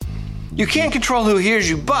You can't control who hears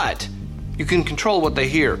you, but you can control what they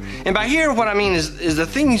hear. And by hear, what I mean is the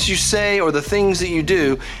things you say or the things that you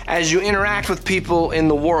do as you interact with people in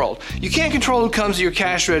the world. You can't control who comes to your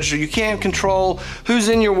cash register. You can't control who's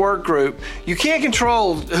in your work group. You can't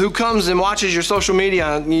control who comes and watches your social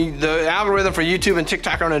media. The algorithm for YouTube and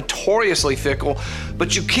TikTok are notoriously fickle,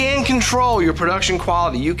 but you can control your production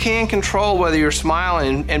quality. You can control whether you're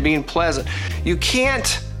smiling and being pleasant. You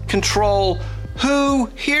can't control who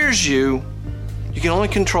hears you. You can only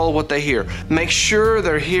control what they hear. Make sure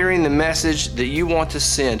they're hearing the message that you want to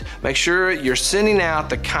send. Make sure you're sending out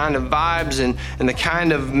the kind of vibes and the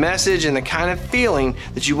kind of message and the kind of feeling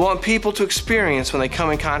that you want people to experience when they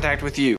come in contact with you.